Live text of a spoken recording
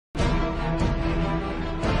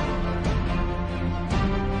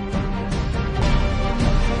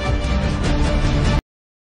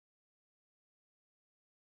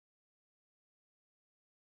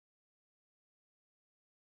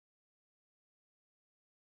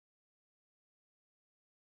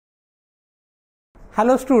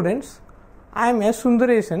Hello students, I am S.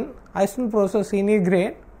 Sundaresan, Assistant Professor Senior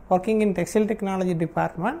Grade, working in Textile Technology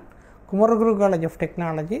Department, Kumaraguru College of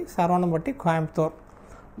Technology, Saravanampatti, Coimbatore.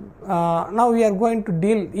 Now we are going to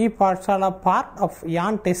deal e-Pathshala part of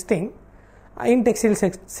yarn testing in textile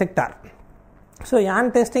sector. So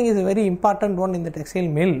yarn testing is a very important one in the textile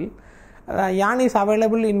mill. Yarn is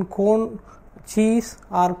available in cone, cheese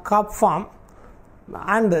or cup form,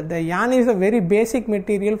 and the yarn is a very basic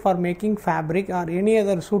material for making fabric or any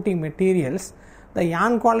other suiting materials. The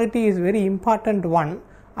yarn quality is very important one,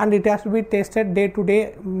 and it has to be tested day to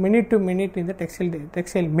day, minute to minute in the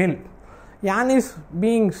textile mill. Yarn is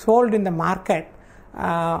being sold in the market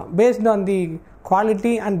based on the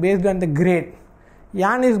quality and based on the grade.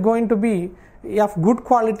 Yarn is going to be of good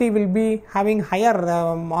quality, will be having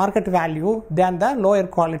higher market value than the lower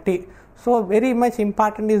quality. So very much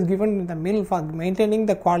important is given in the mill for maintaining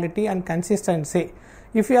the quality and consistency.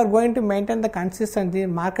 If you are going to maintain the consistency,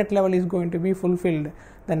 market level is going to be fulfilled.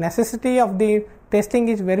 The necessity of the testing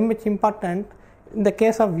is very much important in the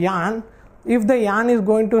case of yarn. If the yarn is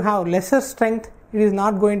going to have lesser strength, it is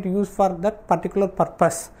not going to use for that particular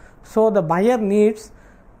purpose. So the buyer needs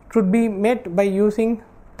should be met by using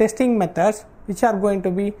testing methods which are going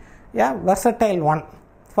to be a versatile one.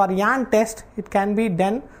 For yarn test, it can be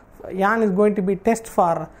done. Yarn is going to be test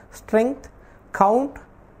for strength, count,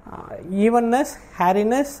 evenness,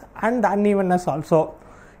 hairiness and unevenness also.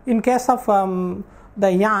 In case of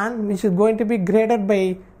the yarn which is going to be graded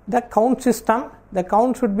by the count system, the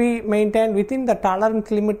count should be maintained within the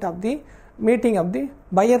tolerance limit of the meeting of the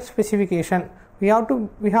buyer specification. We have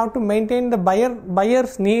to maintain the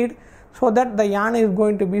buyer's need so that the yarn is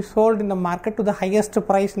going to be sold in the market to the highest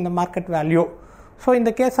price in the market value. So in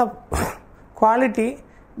the case of quality,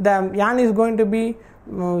 the yarn is going to be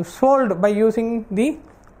sold by using the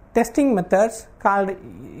testing methods called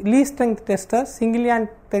least strength tester, single yarn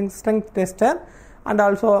strength tester and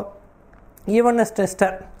also evenness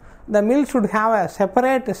tester. The mill should have a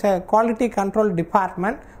separate quality control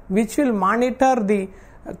department which will monitor the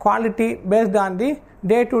quality based on the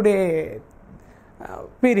day-to-day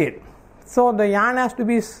period. So the yarn has to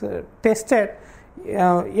be tested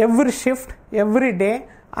every shift, every day,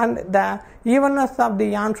 and the evenness of the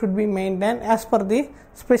yarn should be maintained as per the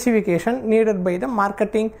specification needed by the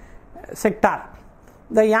marketing sector.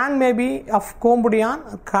 The yarn may be of combed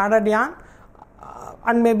yarn, carded yarn,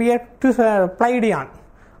 and maybe a plied yarn,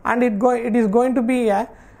 and it is going to be a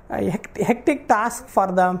hectic task for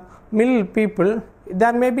the mill people.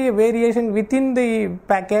 There may be a variation within the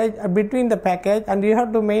package, between the package, and you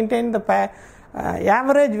have to maintain the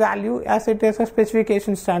average value as it is a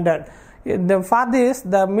specification standard. For this,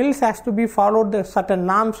 the mills has to be followed the certain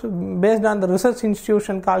norms based on the research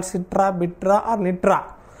institution called CITRA, BITRA or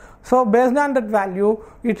NITRA. So based on that value,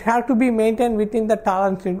 it has to be maintained within the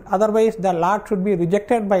tolerance limit. Otherwise, the lot should be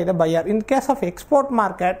rejected by the buyer. In case of export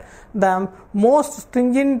market, the most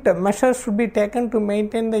stringent measures should be taken to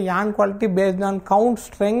maintain the yarn quality based on count,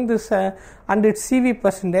 strength, and its CV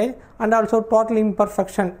percentage, and also total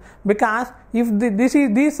imperfection. Because if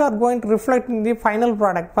these are going to reflect in the final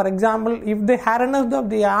product. For example, if the hairiness of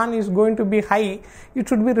the yarn is going to be high, it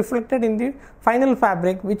should be reflected in the final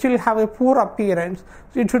fabric, which will have a poor appearance.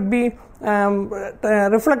 So it should be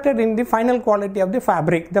reflected in the final quality of the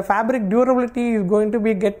fabric. The fabric durability is going to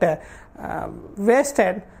be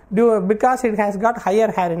wasted because it has got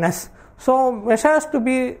higher hairiness. So measures to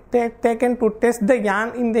be taken to test the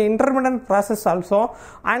yarn in the intermittent process also,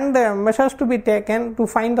 and measures to be taken to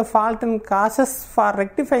find the fault and causes for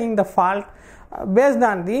rectifying the fault based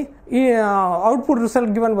on the output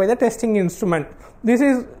result given by the testing instrument. This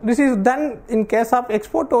is done in case of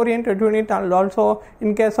export oriented unit and also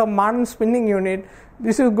in case of modern spinning unit.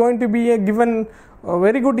 This is going to be a given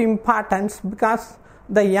very good importance because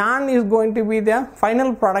the yarn is going to be the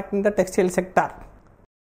final product in the textile sector.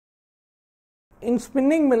 In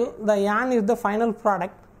spinning mill, the yarn is the final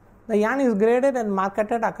product. The yarn is graded and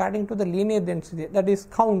marketed according to the linear density, that is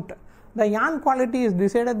count. The yarn quality is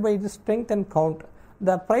decided by the strength and count.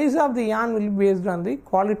 The price of the yarn will be based on the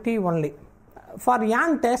quality only. For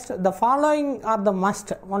yarn test, the following are the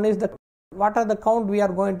must. One is what are the count we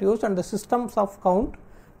are going to use and the systems of count.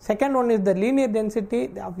 Second one is the linear density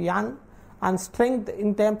of yarn and strength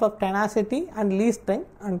in terms of tenacity and least strength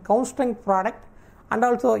and count strength product, and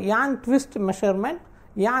also yarn twist measurement,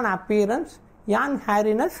 yarn appearance, yarn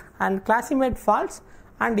hairiness and classmate faults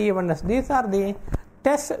and evenness. These are the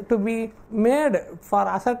tests to be made for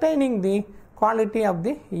ascertaining the quality of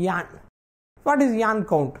the yarn. What is yarn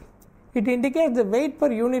count? It indicates the weight per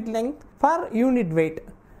unit length per unit weight.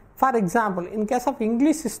 For example, in case of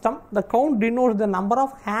English system, the count denotes the number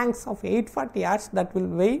of hanks of 840 yards that will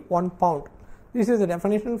weigh 1 pound. This is the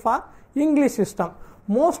definition for English system.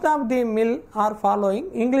 Most of the mill are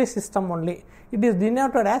following English system only. It is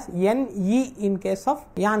denoted as NE in case of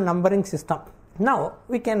yarn numbering system. Now,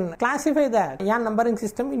 we can classify the yarn numbering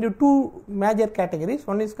system into two major categories.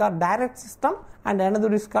 One is called direct system and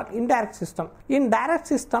another is called indirect system. In direct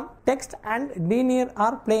system, text and denier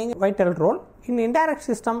are playing a vital role. In indirect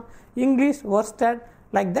system, English, worsted,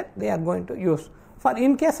 like that they are going to use. For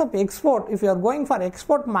in case of export, if you are going for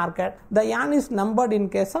export market, the yarn is numbered in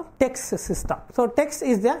case of text system. So, text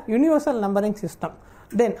is the universal numbering system.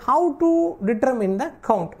 Then how to determine the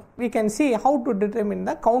count? We can see how to determine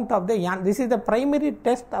the count of the yarn. This is the primary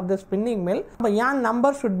test of the spinning mill. The yarn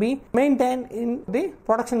number should be maintained in the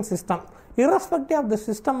production system. Irrespective of the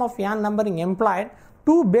system of yarn numbering employed,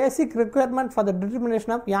 two basic requirements for the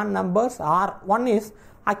determination of yarn numbers are: one is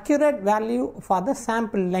accurate value for the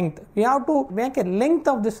sample length. We have to make a length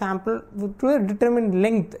of the sample to determine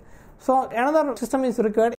length. So another system is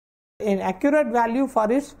required, an accurate value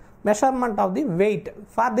for its measurement of the weight.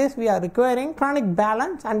 For this we are requiring electronic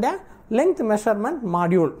balance and a length measurement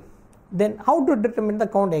module. Then how to determine the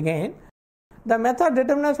count again? The method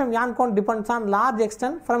determination of yarn count depends on large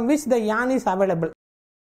extent from which the yarn is available.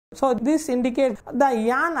 So this indicates the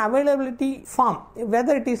yarn availability form,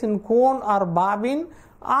 whether it is in cone or bobbin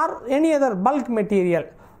or any other bulk material.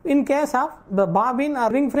 In case of the bobbin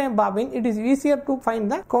or ring frame bobbin, it is easier to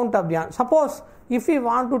find the count of yarn. Suppose if we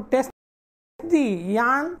want to test the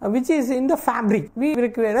yarn which is in the fabric, we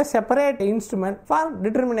require a separate instrument for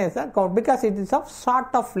determining the count because it is of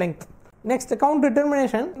sort of length. Next, the count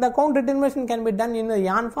determination. The count determination can be done in the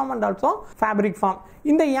yarn form and also fabric form.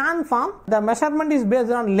 In the yarn form, the measurement is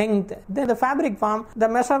based on length. Then the fabric form, the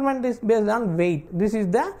measurement is based on weight. This is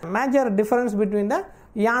the major difference between the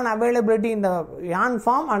yarn availability in the yarn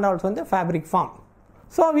form and also in the fabric form.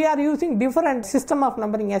 So we are using different system of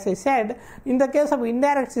numbering, as I said. In the case of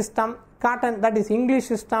indirect system, cotton, that is English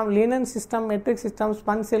system, linen system, metric system,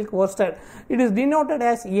 spun silk, worsted, it is denoted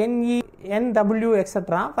as NE, NW,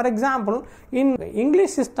 etc. For example, in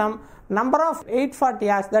English system, number of 840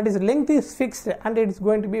 yards, that is length is fixed and it is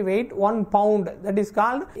going to be weight 1 pound. That is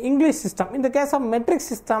called English system. In the case of metric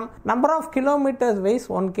system, number of kilometers weighs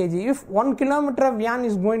 1 kg. If 1 kilometer of yarn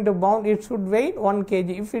is going to bound, it should weigh 1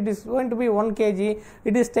 kg. If it is going to be 1 kg,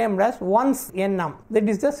 it is termed as 1 nm. That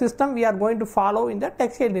is the system we are going to follow in the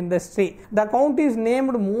textile industry. The count is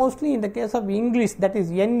named mostly in the case of English, that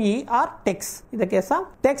is NE or text. In the case of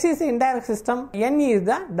text is the indirect system, NE is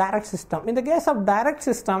the direct system. In the case of direct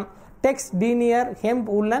system, text, denier, hemp,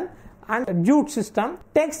 woolen and jute system.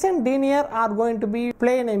 Text and denier are going to be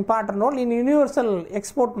play an important role in universal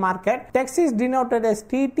export market. Text is denoted as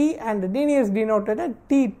TT and denier is denoted as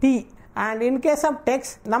TT. And in case of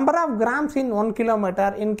text, number of grams in 1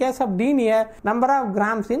 kilometer. In case of denier, number of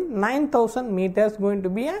grams in 9,000 meters going to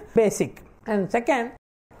be a basic. And second,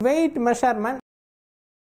 weight measurement.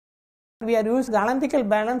 We are using the analytical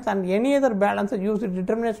balance and any other balance used in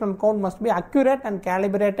determination of count must be accurate and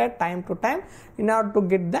calibrated time to time in order to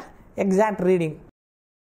get the exact reading.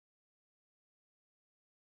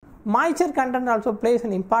 Moisture content also plays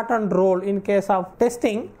an important role in case of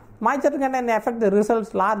testing. Moisture content affect the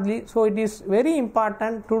results largely, so it is very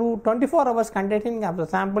important to do 24 hours conditioning of the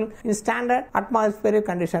sample in standard atmospheric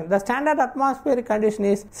condition. The standard atmospheric condition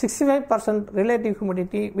is 65% relative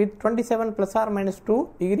humidity with 27 plus or minus 2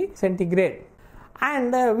 degree centigrade.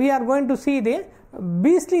 And we are going to see the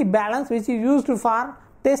Beasley balance, which is used for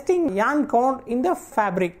testing yarn count in the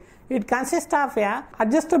fabric. It consists of a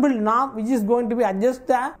adjustable knob which is going to be adjust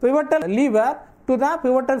the pivotal lever to the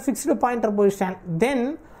pivotal fixed pointer position.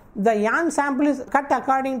 Then the yarn sample is cut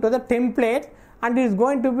according to the template and is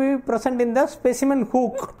going to be present in the specimen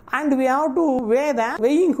hook, and we have to weigh the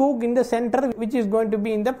weighing hook in the center, which is going to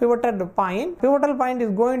be in the pivotal point. Pivotal point is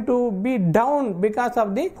going to be down because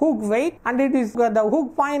of the hook weight, and it is the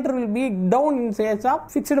hook pointer will be down in case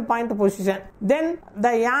of fixed point position. Then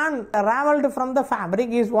the yarn raveled from the fabric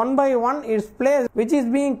is one by one is placed, which is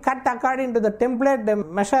being cut according to the template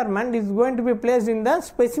measurement, is going to be placed in the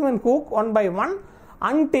specimen hook one by one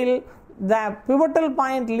until the pivotal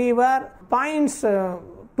point lever points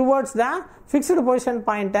towards the fixed position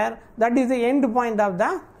pointer. That is the end point of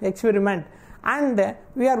the experiment, and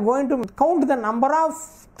we are going to count the number of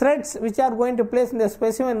threads which are going to place in the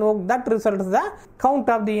specimen hook. That results the count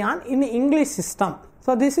of the yarn in the English system.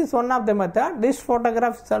 So this is one of the method. This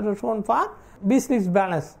photograph is also shown for Beasley's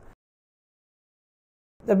balance.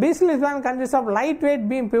 The Beasley's balance consists of lightweight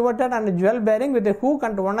beam pivoted and jewel bearing with a hook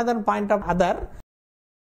and one other point of other.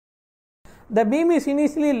 The beam is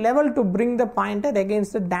initially leveled to bring the pointer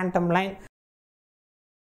against the datum line.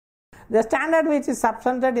 The standard which is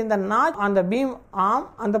subtended in the notch on the beam arm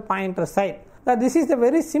on the pointer side. Now, this is a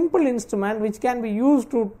very simple instrument which can be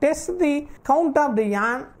used to test the count of the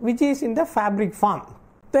yarn which is in the fabric form.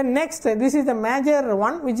 Then next, this is the major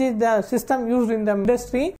one which is the system used in the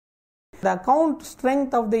industry. The count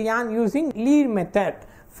strength of the yarn using lead method.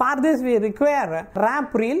 For this we require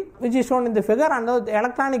wrap reel which is shown in the figure and the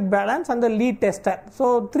electronic balance and the lead tester.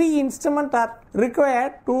 So 3 instruments are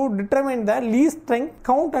required to determine the lead strength,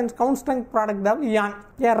 count and count strength product of yarn.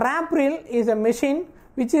 A wrap reel is a machine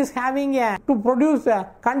which is having to produce a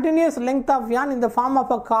continuous length of yarn in the form of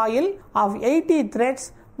a coil of 80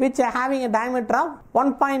 threads which are having a diameter of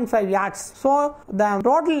 1.5 yards. So the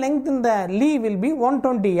total length in the lee will be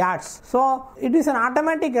 120 yards. So it is an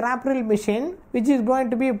automatic wrap reel machine which is going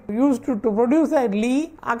to be used to produce a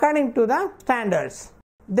lee according to the standards.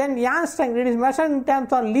 Then yarn strength, it is measured in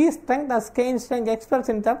terms of lee strength as skein strength expressed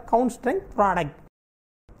in the count strength product.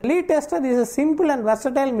 Lead tester is a simple and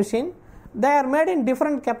versatile machine. They are made in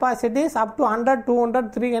different capacities up to 100,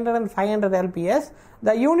 200, 300 and 500 LPS.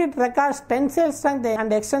 The unit records tensile strength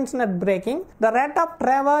and extension at breaking. The rate of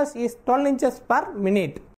traverse is 12 inches per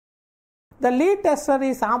minute. The lead tester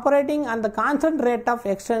is operating on the constant rate of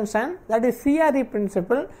extension, that is CRE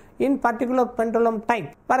principle, in particular pendulum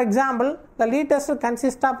type. For example, the lead tester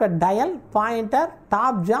consists of a dial, pointer,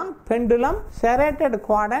 top jaw, pendulum, serrated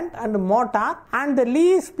quadrant and motor, and the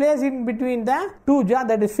lee is placed in between the two jaw,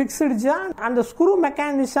 that is fixed jaw, and the screw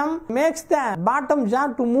mechanism makes the bottom jaw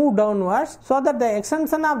to move downwards so that the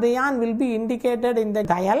extension of the yarn will be indicated in the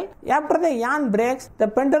dial. After the yarn breaks, the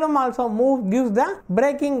pendulum also moves, gives the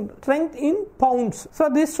breaking strength in pounds. So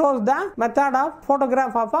this shows the method of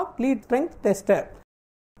photograph of a lead strength tester.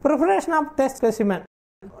 Preparation of test specimen.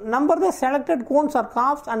 Number the selected cones or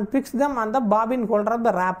calves and fix them on the bobbin holder of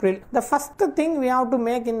the wrap reel. The first thing we have to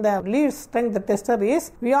make in the lead strength tester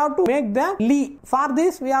is we have to make the lee. For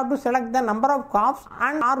this we have to select the number of calves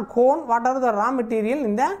and or cone, whatever the raw material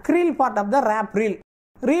in the creel part of the wrap reel.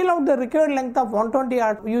 Reel out the required length of 120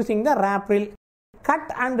 yards using the wrap reel.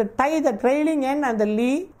 Cut and tie the trailing end and the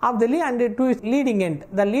lee of the lee and to its leading end.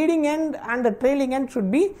 The leading end and the trailing end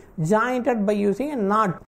should be jointed by using a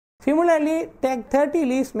knot. Similarly, take 30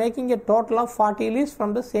 leads, making a total of 40 leads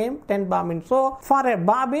from the same 10 bobbin. So, for a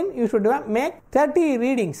bobbin, you should make 30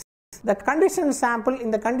 readings. The condition sample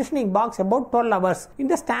in the conditioning box about 12 hours. In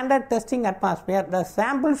the standard testing atmosphere, the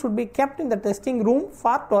sample should be kept in the testing room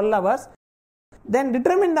for 12 hours. Then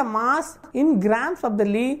determine the mass in grams of the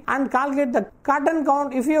lee and calculate the cotton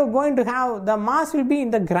count. If you are going to have, the mass will be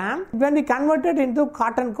in the gram. When we convert it into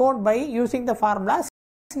cotton count by using the formula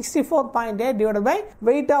 64.8 divided by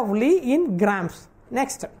weight of lee in grams.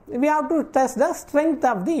 Next, we have to test the strength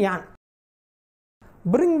of the yarn.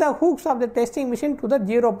 Bring the hooks of the testing machine to the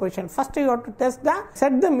 0 position. First you have to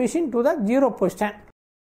set the machine to the 0 position.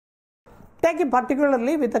 Take it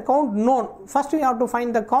particularly with the count known. First we have to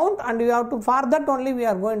find the count and we have to, for that only we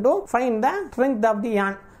are going to find the strength of the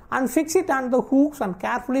yarn. And fix it on the hooks and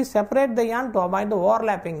carefully separate the yarn to avoid the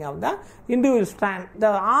overlapping of the individual strand.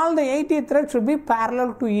 All the 80 threads should be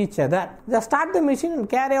parallel to each other. Just start the machine and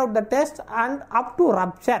carry out the test and up to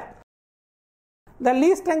rupture. The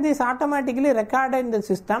lee strength is automatically recorded in the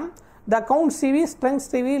system. The count CV,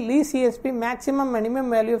 strength CV, lee CSP, maximum minimum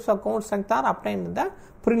values of count strength are obtained in the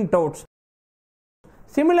printouts.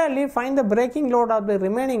 Similarly, find the breaking load of the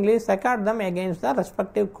remaining leads, record them against the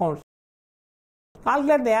respective counts.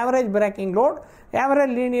 Calculate the average breaking load,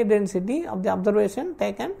 average linear density of the observation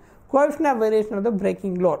taken, coefficient of variation of the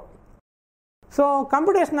breaking load. So,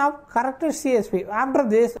 computation of corrected CSP. After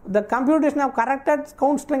this, the computation of corrected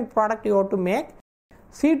count strength product you have to make.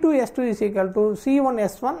 C2S2 is equal to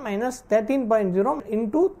C1S1 minus 13.0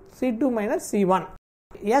 into C2 minus C1.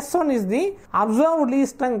 S1 is the observed lee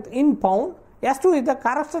strength in pound. S2 is the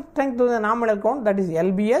corrected strength to the nominal count, that is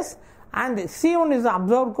LBS. And C1 is the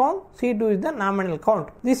observed count, C2 is the nominal count.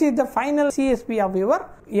 This is the final CSP of your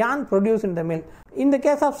yarn produced in the mill. In the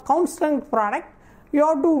case of count strength product, you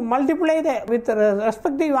have to multiply with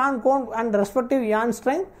respective yarn count and respective yarn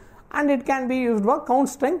strength, and it can be used for count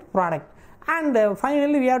strength product. And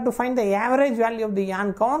finally, we have to find the average value of the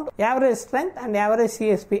yarn count, average strength and average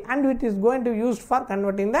CSP, and it is going to be used for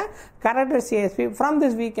converting the corrected CSP. From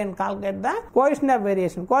this we can calculate the coefficient of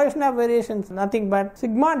variation. Coefficient of variation is nothing but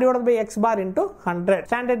sigma divided by x bar into 100.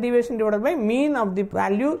 Standard deviation divided by mean of the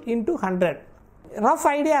value into 100. Rough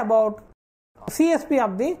idea about CSP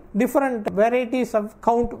of the different varieties of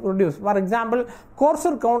count produced. For example,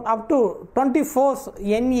 coarser count up to 24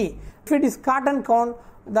 NE. If it is cotton count,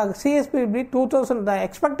 the CSP will be 2000. The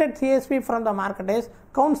expected CSP from the market is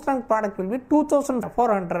count strength product will be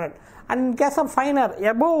 2400, and in case of finer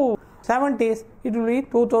above 70s it will be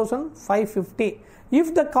 2550.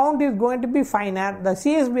 If the count is going to be finer, the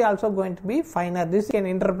CSP also going to be finer. This you can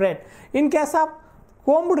interpret. In case of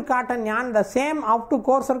combed cotton yarn, the same up to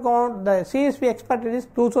coarser count, the CSP expected is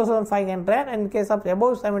 2500, and in case of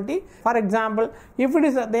above 70, for example, if it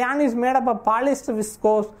is the yarn is made up of polyester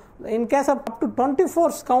viscose, in case of up to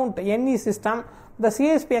 24 count NE system, the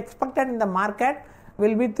CSP expected in the market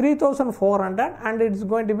will be 3400, and it is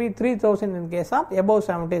going to be 3000 in case of above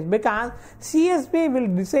 70s, because CSP will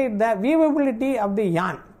decide the weavability of the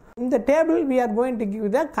yarn. In the table, we are going to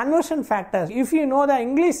give the conversion factors. If you know the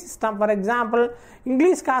English system, for example,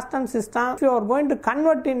 English custom system, if you are going to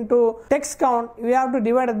convert into text count, we have to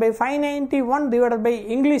divide it by 591 divided by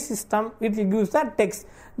English system, which gives the text.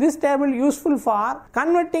 This table useful for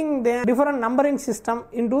converting the different numbering system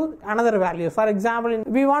into another value. For example,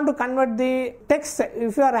 we want to convert the text.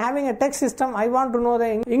 If you are having a text system, I want to know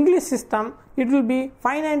the English system, it will be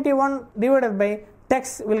 591 divided by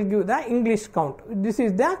text will give the English count. This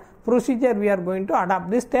is the procedure we are going to adopt.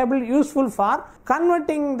 This table useful for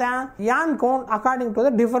converting the yarn count according to the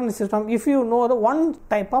different system if you know the one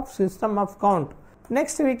type of system of count.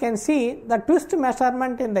 Next we can see the twist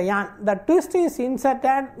measurement in the yarn. The twist is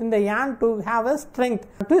inserted in the yarn to have a strength.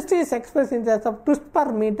 The twist is expressed in terms of twist per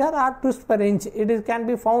meter or twist per inch. It can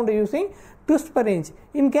be found using twist per inch.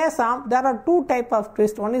 In case of, there are two types of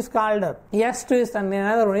twist. One is called S twist and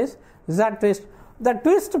another one is Z twist. The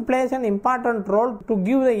twist plays an important role to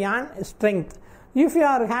give the yarn strength. If you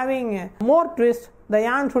are having more twist, the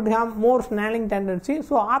yarn should have more snarling tendency,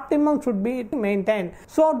 so optimum should be maintained.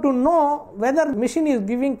 So to know whether machine is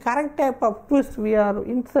giving correct type of twist, we are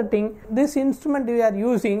inserting this instrument we are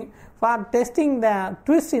using for testing the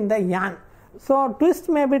twist in the yarn. So twist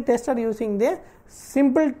may be tested using the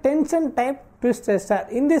simple tension type twist tester.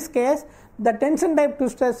 In this case, the tension type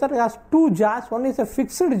twist tester has two jaws. One is a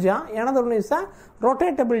fixed jaw, another one is a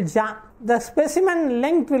rotatable jaw. The specimen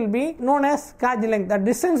length will be known as gauge length. The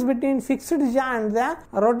distance between fixed jaw and the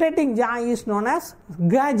rotating jaw is known as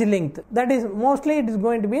gauge length. That is, mostly it is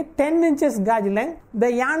going to be 10 inches gauge length.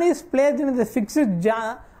 The yarn is placed in the fixed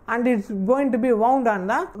jaw and it is going to be wound on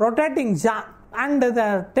the rotating jaw. And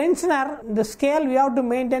the tensioner, the scale, we have to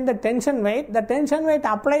maintain the tension weight. The tension weight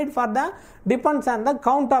applied for the depends on the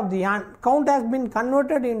count of the yarn. Count has been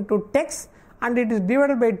converted into text and it is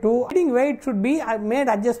divided by 2. Weight should be made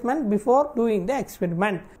adjustment before doing the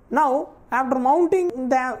experiment. Now, after mounting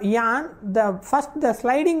the yarn, the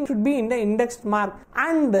sliding should be in the indexed mark,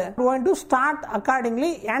 and we are going to start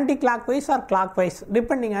accordingly anti-clockwise or clockwise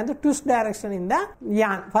depending on the twist direction in the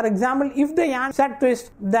yarn. For example, if the yarn set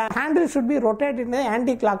twist, the handle should be rotated in the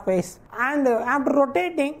anti-clockwise, and after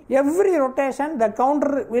rotating, every rotation the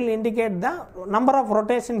counter will indicate the number of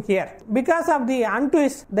rotation here. Because of the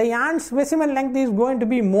untwist, the yarn specimen length is going to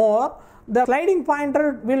be more. The sliding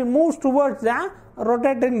pointer will move towards the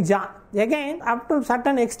rotating jaw. Again, up to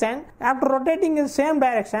certain extent, after rotating in the same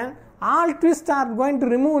direction, all twists are going to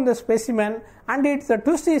remove the specimen, and the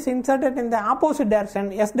twist is inserted in the opposite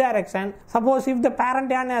direction, S direction. Suppose if the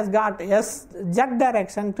parent yarn has got Z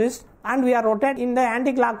direction twist and we are rotating in the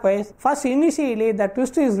anti-clockwise, first initially the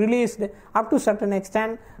twist is released up to certain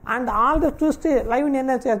extent, and all the twist live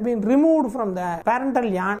energy has been removed from the parental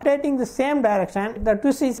yarn. Rotating the same direction, the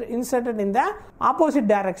twist is inserted in the opposite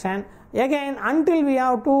direction. Again, until we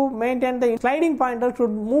have to maintain the sliding pointer should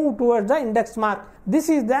move towards the index mark. This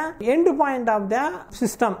is the end point of the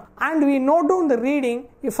system, and we note down the reading.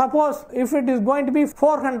 If it is going to be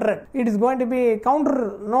 400, it is going to be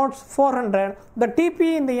counter notes 400. The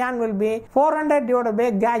TP in the yarn will be 400 divided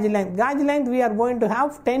by gauge length. Gauge length we are going to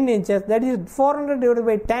have 10 inches. That is 400 divided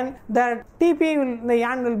by 10. The TP in the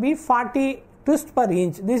yarn will be 40 twist per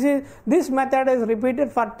inch. This method is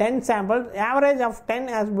repeated for 10 samples. Average of 10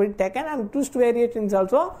 has been taken and twist variations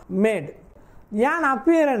also made. Yarn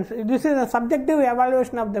appearance. This is a subjective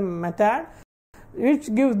evaluation of the method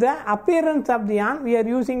which gives the appearance of the yarn. We are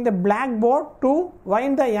using the blackboard to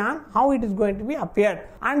wind the yarn, how it is going to be appeared.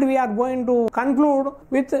 And we are going to conclude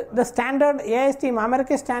with the standard ASTM,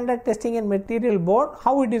 American Standard Testing and Material Board,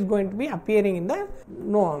 how it is going to be appearing in the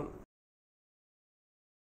norm.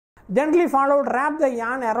 Gently followed, wrap the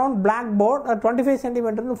yarn around blackboard 25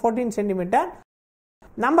 cm to 14 cm.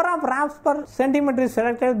 Number of wraps per centimeter is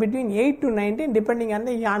selected between 8 to 19 depending on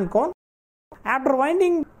the yarn count. After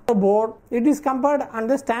winding the board, it is compared on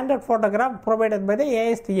the standard photograph provided by the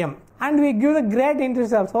ASTM. And we give the grade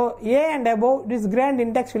index also. A and above, this grade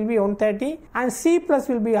index will be 130 and C plus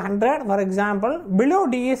will be 100. For example, below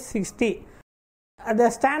D is 60. the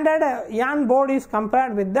standard yarn board is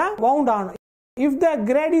compared with the wound yarn. If the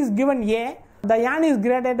grade is given A, the yarn is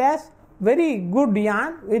graded as very good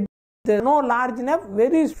yarn with no large neb,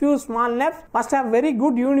 very few small nebs, must have very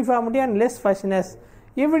good uniformity and less fussiness.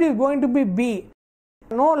 If it is going to be B,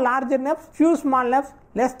 no larger nebs, few small nebs,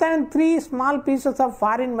 less than 3 small pieces of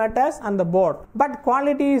foreign matters on the board, but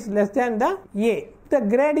quality is less than the A. The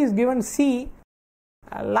grade is given C,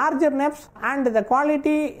 larger nebs, and the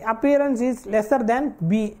quality appearance is lesser than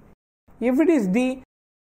B. If it is D,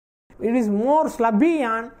 it is more slubby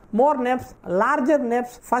yarn, more nebs, larger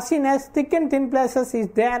nebs, fussiness, thick and thin places is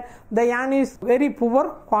there, the yarn is very poor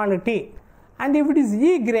quality. And if it is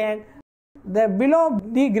E grade, the below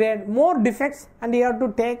D grade, more defects, and you have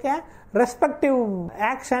to take a respective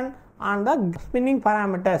action on the spinning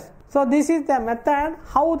parameters. So this is the method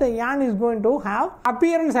how the yarn is going to have.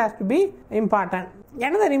 Appearance has to be important.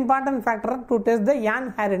 Another important factor to test the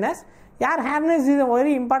yarn hardness. Yarn hardness is a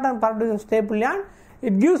very important part of the staple yarn.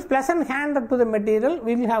 It gives pleasant hand to the material.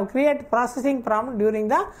 We will have create processing problem during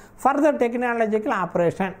the further technological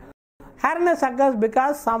operation. Hardness occurs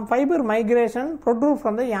because some fiber migration protrude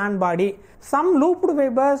from the yarn body. Some looped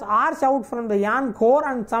fibers arch out from the yarn core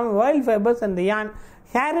and some wide fibers in the yarn.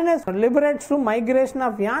 Hardness liberates to migration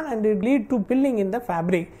of yarn and it leads to pilling in the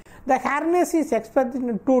fabric. The hardness is expressed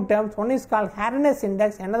in two terms. One is called hardness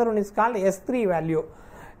index, another one is called S3 value.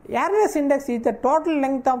 Hardness index is the total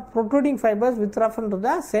length of protruding fibers with reference to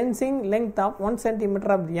the sensing length of 1 cm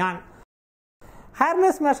of the yarn.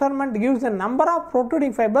 Hardness measurement gives the number of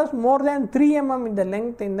protruding fibers more than 3 mm in the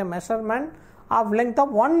length in the measurement of length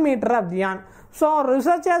of 1 meter of the yarn. So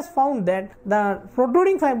researchers found that the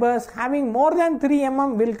protruding fibers having more than 3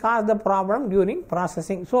 mm will cause the problem during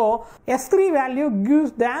processing. So S3 value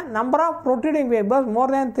gives the number of protruding fibers more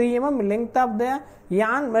than 3 mm length of the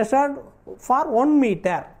yarn measured for 1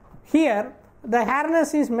 meter. Here the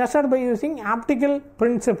hardness is measured by using optical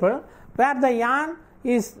principle, where the yarn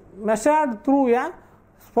is measured through a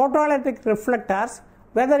photoelectric reflectors.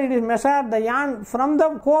 Whether it is measured the yarn from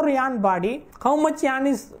the core yarn body, how much yarn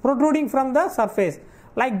is protruding from the surface,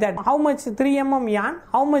 like that, how much 3 mm yarn,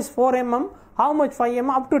 how much 4 mm, how much 5 mm,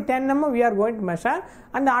 up to 10 mm we are going to measure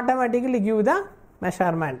and automatically give the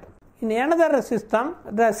measurement. In another system,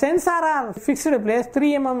 the sensor are fixed place,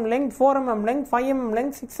 3 mm length, 4 mm length, 5 mm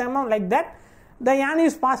length, 6 mm, like that. The yarn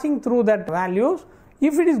is passing through that values.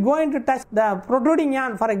 If it is going to touch the protruding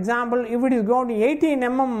yarn, for example, if it is going to 18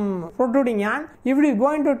 mm protruding yarn, if it is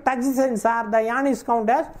going to touch the sensor, the yarn is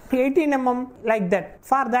counted as 18 mm, like that.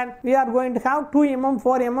 For that, we are going to have 2 mm,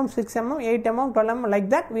 4 mm, 6 mm, 8 mm, 12 mm, like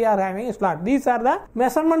that we are having a slot. These are the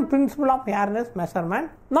measurement principle of hardness measurement.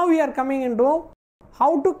 Now we are coming into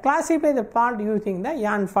how to classify the fault using the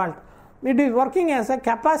yarn fault. It is working as a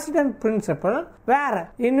capacitance principle,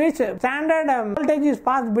 where in which standard voltage is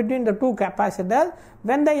passed between the two capacitors.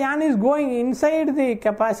 When the yarn is going inside the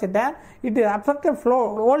capacitor, it is affected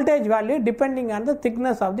flow voltage value depending on the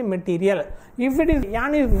thickness of the material. If it is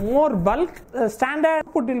yarn is more bulk, the standard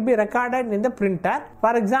output will be recorded in the printer.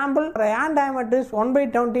 For example, the yarn diameter is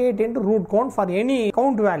 1/28 into root count for any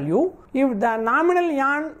count value. If the nominal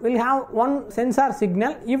yarn will have one sensor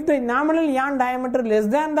signal, if the nominal yarn diameter less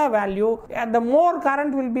than the value, the more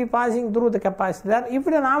current will be passing through the capacitor. If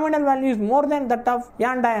the nominal value is more than that of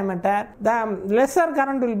yarn diameter, the lesser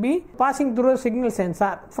current will be passing through a signal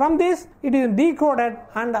sensor. From this, it is decoded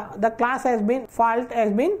and the class has been fault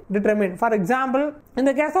has been determined. For example, in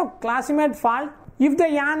the case of classmate fault, if the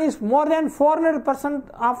yarn is more than 400%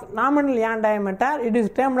 of nominal yarn diameter, it is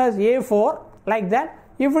termed as A4, like that.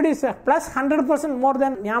 If it is plus 100% more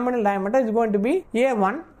than nominal diameter, it is going to be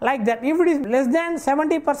A1, like that. If it is less than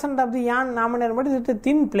 70% of the yarn nominal diameter, it is a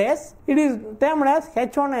thin place, it is termed as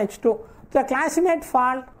H1, H2. The classmate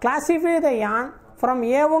fault classify the yarn from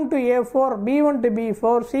A1 to A4, B1 to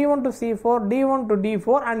B4, C1 to C4, D1 to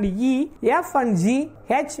D4, and E, F and G,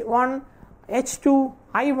 H1, H2,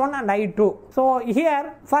 I1 and I2. So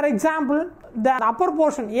here, for example, the upper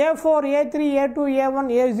portion A4, A3, A2, A1,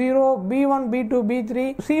 A0, B1, B2,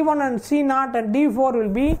 B3, C1 and C0 and D4 will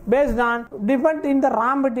be based on depend in the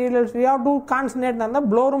raw materials. We have to concentrate on the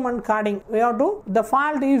blow room and carding. We have to, the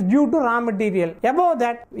fault is due to raw material. Above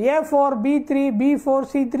that, A4, B3, B4,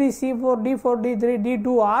 C3, C4, D4, D3,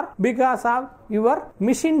 D2 are because of your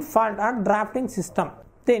machine fault or drafting system.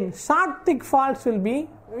 Then short thick faults will be,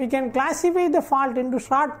 we can classify the fault into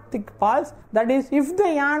short thick faults. That is, if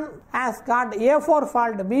the yarn has got A4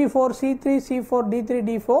 fault, B4, C3, C4, D3,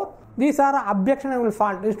 D4, these are objectionable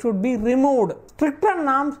fault. It should be removed. Stricter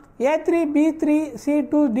norms A3, B3, C2,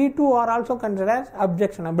 D2 are also considered as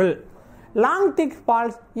objectionable. Long thick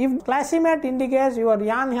faults, if classmate indicates your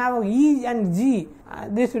yarn have E and G,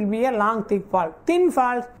 this will be a long thick fault. Thin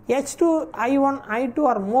faults, H2, I1, I2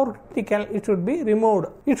 are more critical, it should be removed.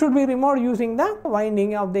 It should be removed using the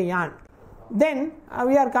winding of the yarn. Then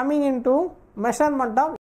we are coming into measurement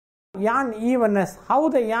of yarn evenness. How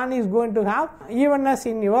the yarn is going to have evenness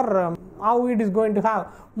in your, how it is going to have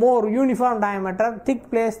more uniform diameter, thick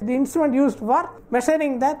place. The instrument used for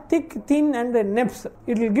measuring the thick, thin and the nibs.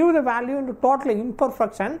 It will give the value into total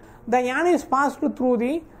imperfection. The yarn is passed through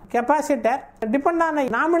the capacitor. Depending on the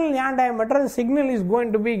nominal yarn diameter, the signal is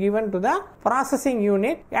going to be given to the processing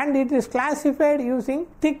unit, and it is classified using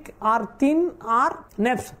thick or thin or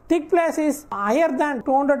nibs. Thick place is higher than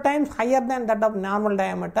 200 times higher than that of normal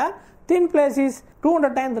diameter. Thin place is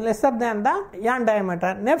 200 times lesser than the yarn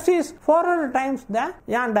diameter. Nibs is 400 times the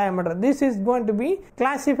yarn diameter. This is going to be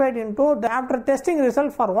classified into the, after testing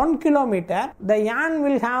result for 1 kilometer, the yarn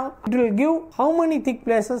will have, it will give how many thick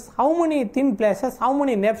places, how many thin places, how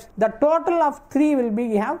many nibs. The total of 3 will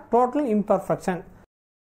be have total imperfection.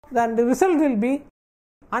 Then the result will be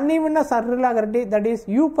unevenness or irregularity, that is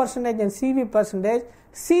U percentage and CV percentage.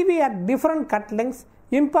 CV at different cut lengths,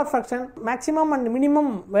 imperfection, maximum and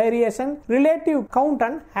minimum variation, relative count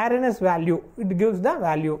and hardness value. It gives the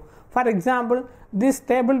value. For example, this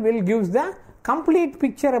table will give the complete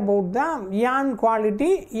picture about the yarn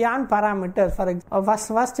quality, yarn parameters. For example,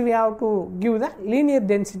 first we have to give the linear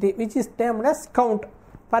density, which is termed as count.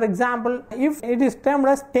 For example, if it is termed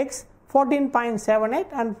as text, 14.78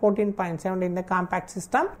 and 14.7 in the compact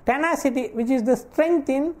system. Tenacity, which is the strength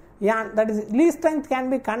in yarn, that is least strength can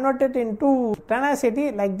be converted into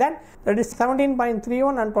tenacity like that, that is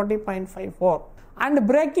 17.31 and 20.54. And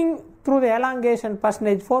breaking through the elongation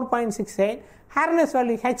percentage 4.68. Hardness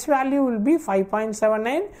value, H value will be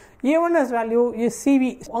 5.79. Evenness value is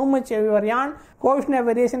CV, how much your yarn, coefficient of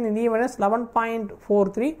variation in evenness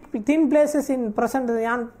 11.43. Thin places in percent of the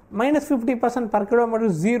yarn minus 50% per kilometer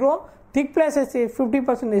is 0. Thick places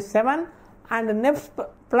 50% is 7, and nibs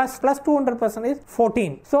plus 200% is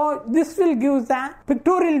 14. So this will give the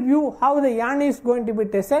pictorial view how the yarn is going to be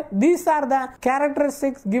tested. These are the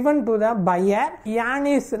characteristics given to the buyer. Yarn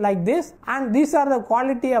is like this, and these are the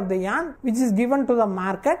quality of the yarn which is given to the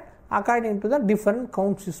market according to the different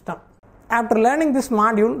count system. After learning this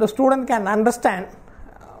module, the student can understand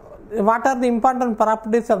what are the important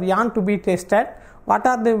properties of yarn to be tested, what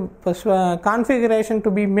are the configuration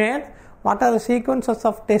to be made, what are the sequences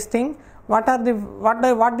of testing, what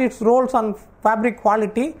its roles on fabric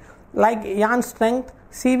quality, like yarn strength,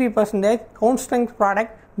 CV percentage, count strength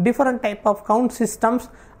product, different type of count systems,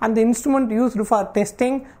 and the instrument used for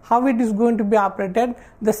testing, how it is going to be operated,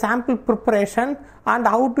 the sample preparation, and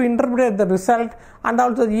how to interpret the result, and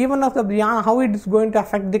also the evenness of the yarn, how it is going to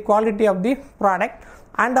affect the quality of the product,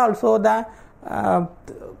 and also the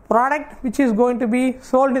product which is going to be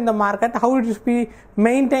sold in the market, how it is be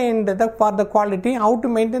maintained for the quality, how to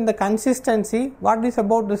maintain the consistency, what is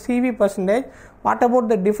about the CV percentage, what about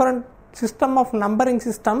the different system of numbering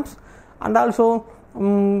systems, and also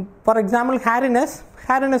for example hardness,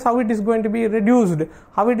 how it is going to be reduced,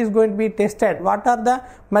 how it is going to be tested, what are the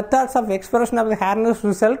methods of expression of the hardness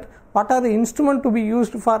result, what are the instruments to be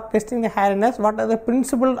used for testing the hardness, what are the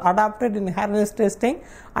principles adopted in hardness testing,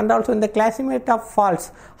 and also in the classification of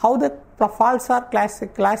faults, how the faults are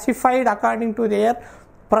classified according to their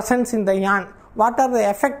presence in the yarn, what are the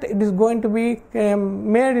effect it is going to be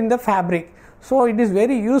made in the fabric. So it is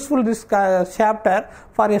very useful, this chapter,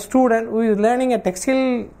 for a student who is learning a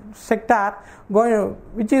textile sector,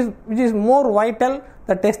 which is more vital.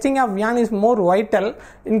 The testing of yarn is more vital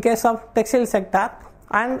in case of textile sector,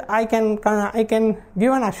 and I can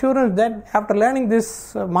give an assurance that after learning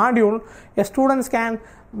this module, a students can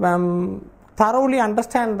thoroughly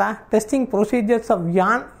understand the testing procedures of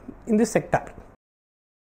yarn in this sector.